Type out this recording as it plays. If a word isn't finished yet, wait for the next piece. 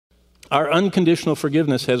Our unconditional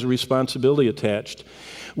forgiveness has a responsibility attached.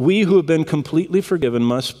 We who have been completely forgiven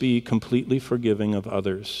must be completely forgiving of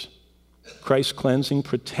others. Christ's cleansing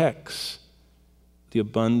protects the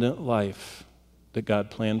abundant life that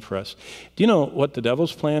God planned for us. Do you know what the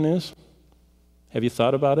devil's plan is? Have you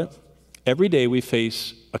thought about it? Every day we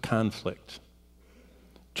face a conflict,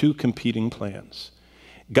 two competing plans.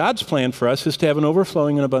 God's plan for us is to have an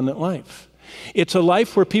overflowing and abundant life. It's a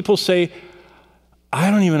life where people say, I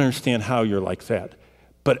don't even understand how you're like that.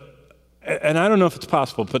 And I don't know if it's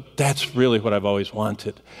possible, but that's really what I've always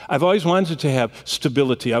wanted. I've always wanted to have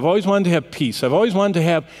stability. I've always wanted to have peace. I've always wanted to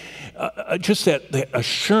have just that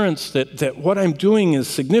assurance that what I'm doing is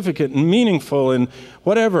significant and meaningful and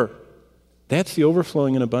whatever. That's the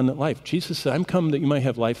overflowing and abundant life. Jesus said, I'm come that you might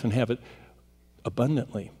have life and have it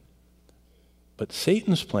abundantly. But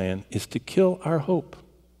Satan's plan is to kill our hope.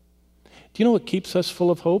 Do you know what keeps us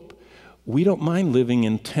full of hope? We don't mind living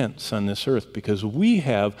in tents on this earth because we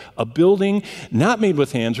have a building not made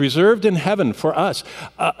with hands, reserved in heaven for us,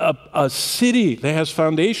 a city that has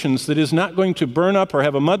foundations that is not going to burn up or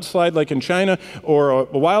have a mudslide like in China or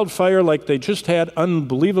a wildfire like they just had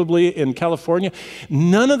unbelievably in California.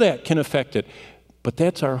 None of that can affect it, but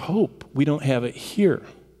that's our hope. We don't have it here.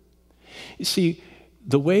 You see,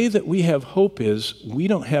 the way that we have hope is we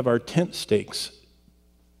don't have our tent stakes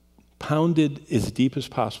pounded as deep as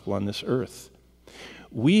possible on this earth.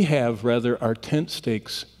 We have, rather, our tent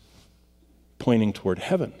stakes pointing toward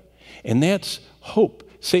heaven. And that's hope.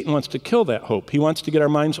 Satan wants to kill that hope. He wants to get our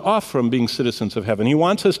minds off from being citizens of heaven. He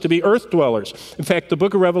wants us to be earth dwellers. In fact, the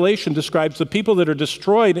book of Revelation describes the people that are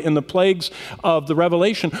destroyed in the plagues of the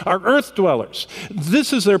Revelation are earth dwellers.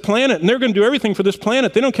 This is their planet, and they're going to do everything for this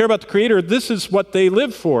planet. They don't care about the Creator. This is what they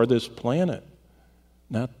live for, this planet,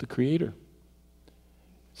 not the Creator.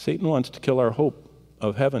 Satan wants to kill our hope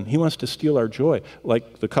of heaven. He wants to steal our joy,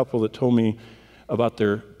 like the couple that told me about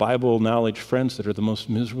their Bible knowledge friends that are the most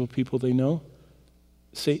miserable people they know.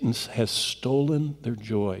 Satan has stolen their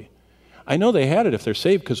joy. I know they had it if they're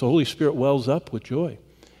saved because the Holy Spirit wells up with joy.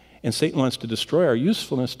 And Satan wants to destroy our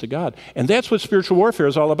usefulness to God. And that's what spiritual warfare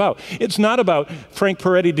is all about. It's not about Frank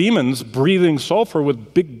Peretti demons breathing sulfur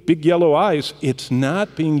with big yellow eyes. It's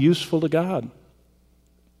not being useful to God.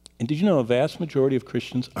 And did you know a vast majority of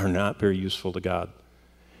Christians are not very useful to God?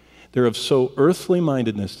 They're of so earthly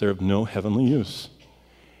mindedness, they're of no heavenly use.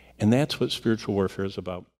 And that's what spiritual warfare is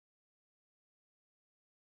about.